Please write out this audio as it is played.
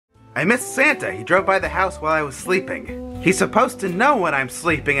I missed Santa. He drove by the house while I was sleeping. He's supposed to know when I'm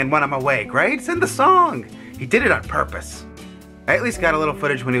sleeping and when I'm awake, right? It's in the song. He did it on purpose. I at least got a little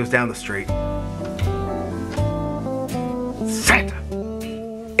footage when he was down the street. Santa!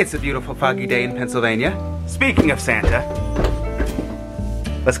 It's a beautiful foggy day in Pennsylvania. Speaking of Santa,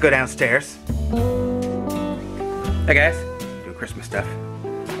 let's go downstairs. Hey guys, doing Christmas stuff.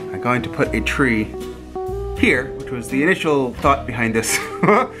 I'm going to put a tree here, which was the initial thought behind this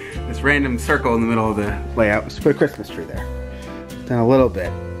this random circle in the middle of the layout. Let's put a Christmas tree there. Done a little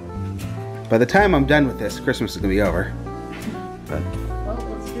bit. By the time I'm done with this, Christmas is gonna be over. But well,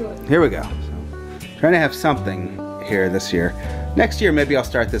 let's do it. Here we go. So, trying to have something here this year. Next year, maybe I'll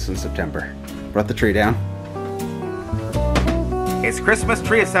start this in September. Brought the tree down. It's Christmas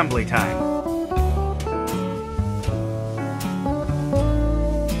tree assembly time.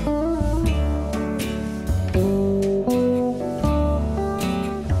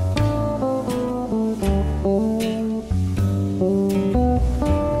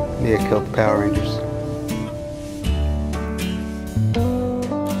 Mia killed the Power Rangers.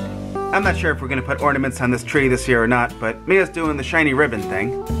 I'm not sure if we're gonna put ornaments on this tree this year or not, but Mia's doing the shiny ribbon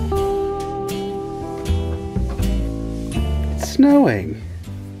thing. It's snowing.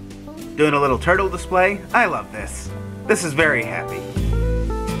 Doing a little turtle display. I love this. This is very happy.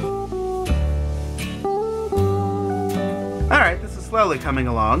 Alright, this is slowly coming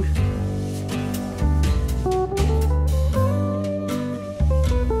along.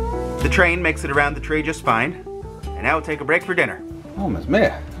 The train makes it around the tree just fine. And now we'll take a break for dinner. Oh, Miss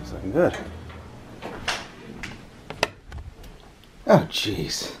Mia. That's looking good. Oh,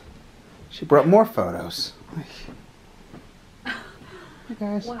 jeez. She brought more photos. Hey,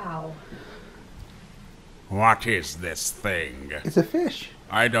 guys. Wow. What is this thing? It's a fish.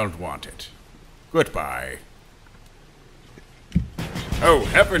 I don't want it. Goodbye. Oh,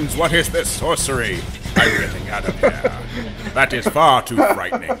 heavens, what is this sorcery? I'm getting out of here. That is far too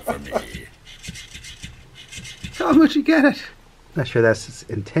frightening for me. Tell me what you get it. Not sure that's its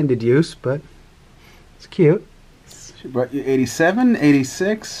intended use, but it's cute. She brought you 87,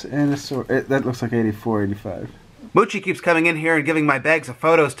 86, and that looks like 84, 85. Moochie keeps coming in here and giving my bags of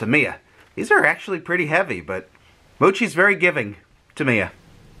photos to Mia. These are actually pretty heavy, but Moochie's very giving to Mia.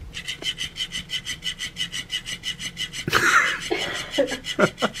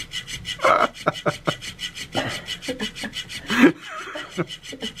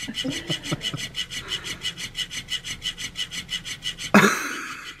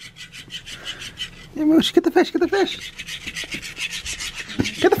 Hey, Moochie, get the fish, get the fish.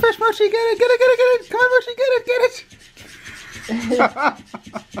 Get the fish, Moochie, get it, get it, get it, get it. Come on, Moochie, get it, get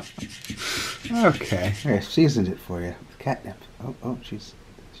it. Okay, I seasoned it for you with catnip. Oh, she's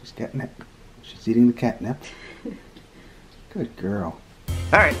getting it. She's eating the catnip. Good girl.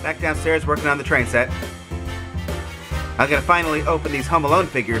 Alright, back downstairs working on the train set. I'm gonna finally open these Home Alone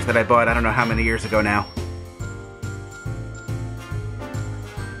figures that I bought I don't know how many years ago now.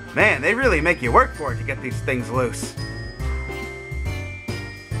 Man, they really make you work for it to get these things loose.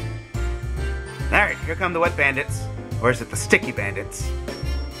 Alright, here come the wet bandits. Or is it the sticky bandits?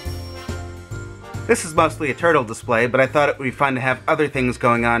 This is mostly a turtle display, but I thought it would be fun to have other things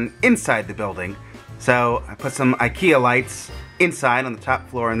going on inside the building. So I put some IKEA lights inside on the top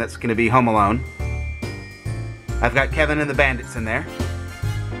floor, and that's going to be Home Alone. I've got Kevin and the bandits in there.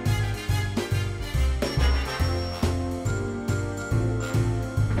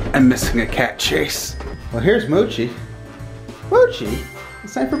 I'm missing a cat chase. Well, here's Moochie. Moochie,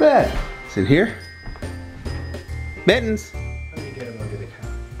 it's time for bed. Is it here? Mittens. Let me get him under the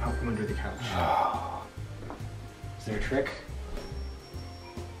couch. Help him under the couch. Oh. Is there a trick?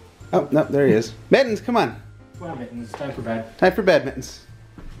 Oh, no, there he is. Mittens, come on. Come on, Mittens. Time for bed. Time for bed, Mittens.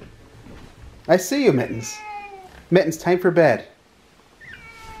 I see you, Mittens. Mittens, time for bed.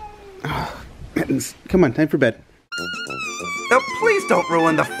 Oh, Mittens, come on, time for bed. Oh, please don't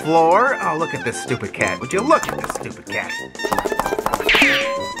ruin the floor. Oh, look at this stupid cat. Would you look at this stupid cat?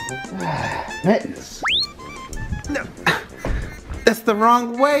 Mittens. No. That's the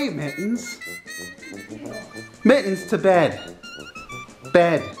wrong way, Mittens. Mittens, to bed.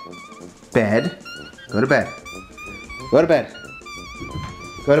 Bed. Bed. Go to bed. Go to bed.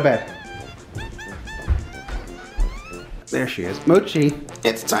 Go to bed. There she is. Moochie.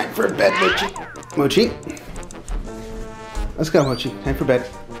 It's time for bed, Moochie. Moochie. Let's go, Moochie. Time for bed.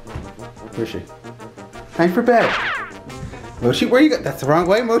 Where is she? Time for bed. Moochie, where you go? That's the wrong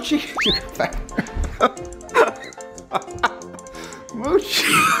way, Moochie.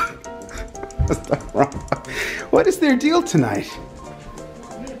 Moochie. That's the wrong way. What is their deal tonight?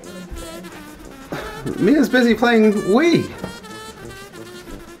 Mia's busy playing Wii.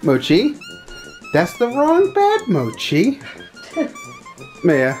 Moochie. That's the wrong bed, Moochie.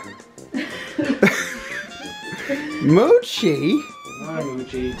 Mia. Moochie? Come on,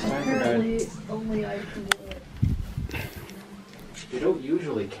 Moochie. It's time for bed. Apparently, only I can do it. You don't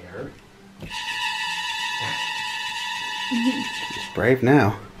usually care. She's brave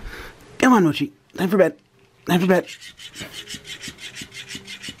now. Come on, Moochie. Time for bed. Time for bed.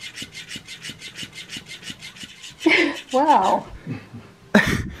 Wow.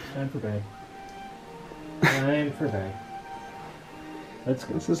 Time for bed. Time for bed. Let's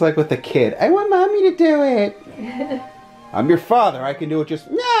go. This is like with a kid. I want mommy to do it. I'm your father. I can do it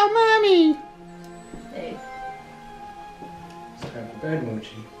just... No, mommy. Hey. It's time for bed,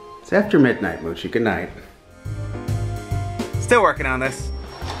 Moochie. It's after midnight, Moochie. Good night. Still working on this.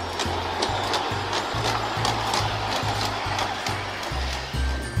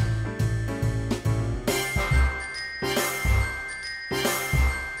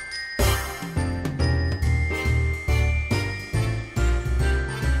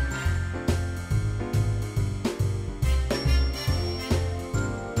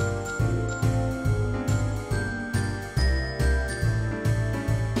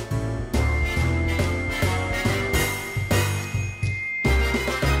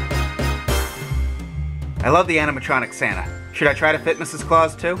 I love the animatronic Santa. Should I try to fit Mrs.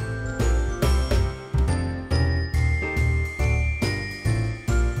 Claus too?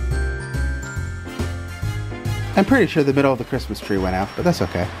 I'm pretty sure the middle of the Christmas tree went out, but that's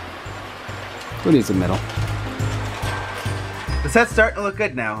okay. Who needs a middle? The set's starting to look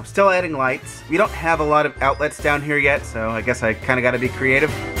good now. I'm still adding lights. We don't have a lot of outlets down here yet, so I guess I kind of got to be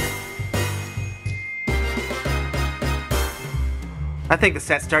creative. I think the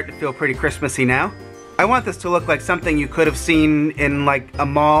set's starting to feel pretty Christmassy now. I want this to look like something you could have seen in like a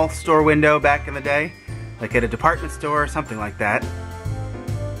mall store window back in the day. Like at a department store or something like that.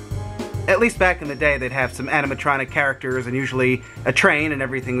 At least back in the day they'd have some animatronic characters and usually a train and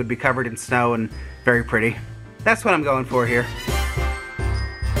everything would be covered in snow and very pretty. That's what I'm going for here.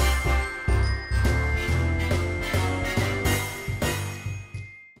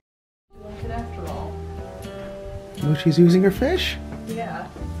 You like it after all. Moochie's using her fish? Yeah.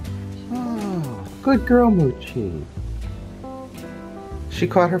 Oh, good girl, Moochie. She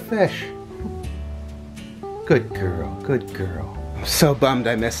caught her fish. Good girl, good girl. I'm so bummed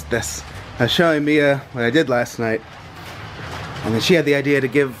I missed this. I was showing Mia what I did last night, and then she had the idea to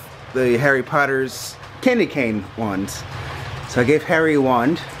give the Harry Potter's candy cane wands. So I gave Harry a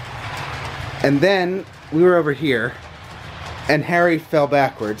wand, and then we were over here, and Harry fell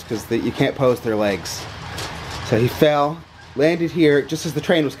backwards because you can't pose their legs. So he fell, landed here just as the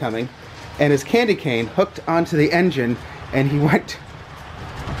train was coming, and his candy cane hooked onto the engine, and he went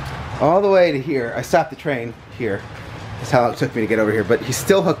all the way to here. I stopped the train here. That's how long it took me to get over here, but he's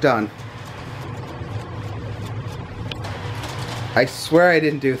still hooked on. I swear I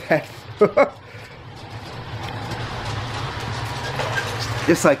didn't do that.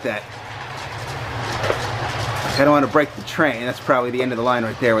 Just like that. I don't want to break the train. That's probably the end of the line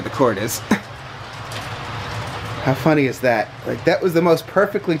right there where the cord is. How funny is that? Like, that was the most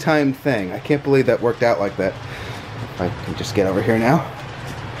perfectly timed thing. I can't believe that worked out like that. If I can just get over here now.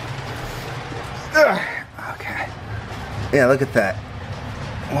 Ugh. Okay. Yeah, look at that.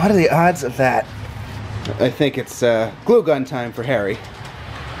 What are the odds of that? I think it's glue gun time for Harry.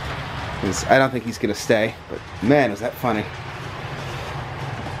 Because I don't think he's going to stay. But man, was that funny.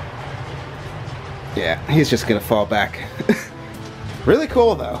 Yeah, he's just going to fall back. Really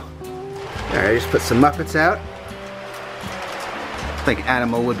cool, though. Alright, just put some Muppets out. I think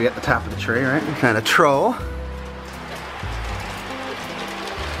Animal would be at the top of the tree, right? Kind of troll.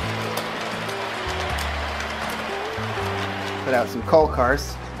 Put out some coal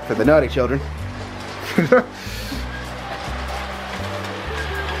cars for the naughty children.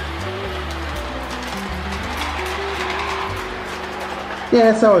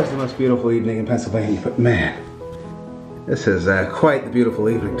 Yeah, it's always the most beautiful evening in Pennsylvania, but man, this is quite the beautiful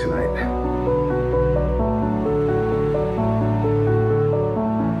evening tonight.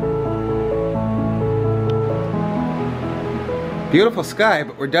 Beautiful sky,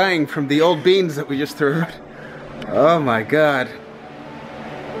 but we're dying from the old beans that we just threw out. Oh my god.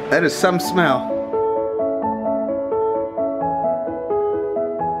 That is some smell.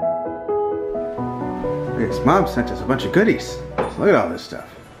 His mom sent us a bunch of goodies. Look at all this stuff.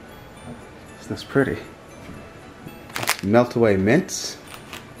 Isn't this pretty? Melt away mints.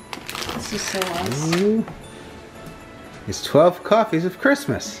 This is so nice. Ooh. It's 12 coffees of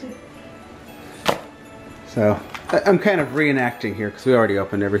Christmas. So, I'm kind of reenacting here because we already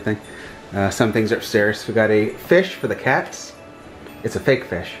opened everything. Some things are upstairs. We got a fish for the cats. It's a fake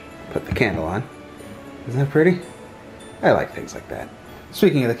fish. Put the candle on. Isn't that pretty? I like things like that.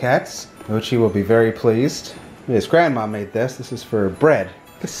 Speaking of the cats, Moochie will be very pleased. His grandma made this. This is for bread.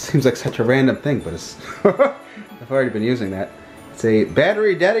 This seems like such a random thing, but it's I've already been using that. It's a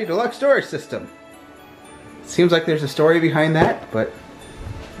Battery Daddy Deluxe Storage System. Seems like there's a story behind that, but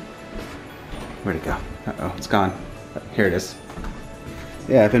where'd it go? Uh-oh, it's gone. Here it is.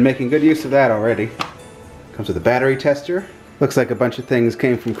 Yeah, I've been making good use of that already. Comes with a battery tester. Looks like a bunch of things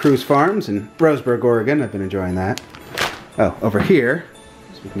came from Cruise Farms in Roseburg, Oregon. I've been enjoying that. Oh, over here,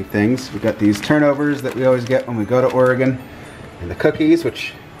 speaking of things, we got these turnovers that we always get when we go to Oregon. And the cookies,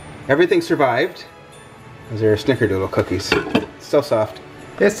 which everything survived. Those are snickerdoodle cookies. Still soft.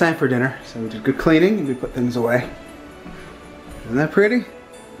 It's time for dinner. So we did good cleaning and we put things away. Isn't that pretty?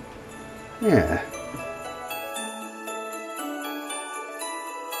 Yeah.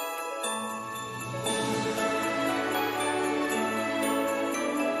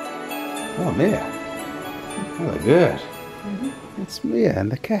 Oh, Mia. Really good. It's Mia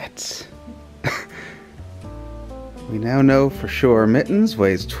and the cats. We now know for sure Mittens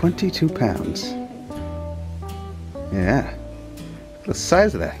weighs 22 pounds. Yeah. The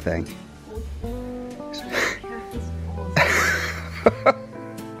size of that thing.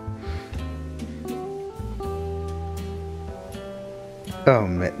 Oh,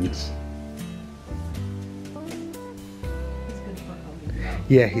 Mittens.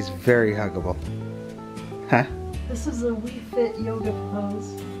 Yeah, he's very huggable. Huh? This is a Wii Fit yoga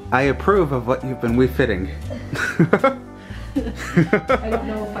pose. I approve of what you've been Wii fitting. I don't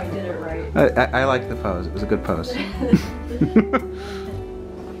know if I did it right. I like the pose. It was a good pose.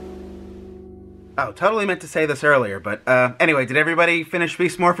 Oh, totally meant to say this earlier, but anyway, did everybody finish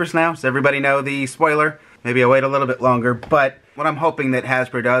Beast Morphers now? Does everybody know the spoiler? Maybe I'll wait a little bit longer, but what I'm hoping that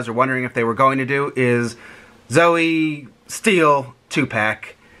Hasbro does, or wondering if they were going to do, is Zoe Steel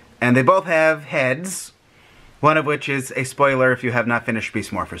 2-pack, and they both have heads, one of which is a spoiler if you have not finished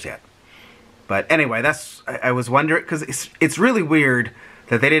Beast Morphers yet. But anyway, that's, I was wondering, because it's really weird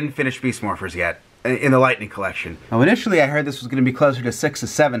that they didn't finish Beast Morphers yet in the Lightning Collection. Now initially I heard this was going to be closer to 600 to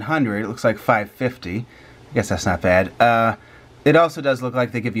 700, it looks like 550. I guess that's not bad. It also does look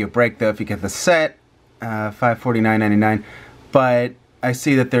like they give you a break though if you get the set, $549.99. But I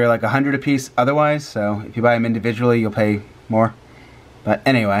see that they're like 100 a piece otherwise, so if you buy them individually you'll pay more. But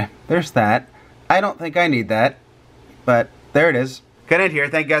anyway, there's that. I don't think I need that, but there it is. Good end here.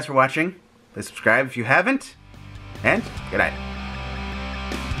 Thank you guys for watching. Please subscribe if you haven't, and good night.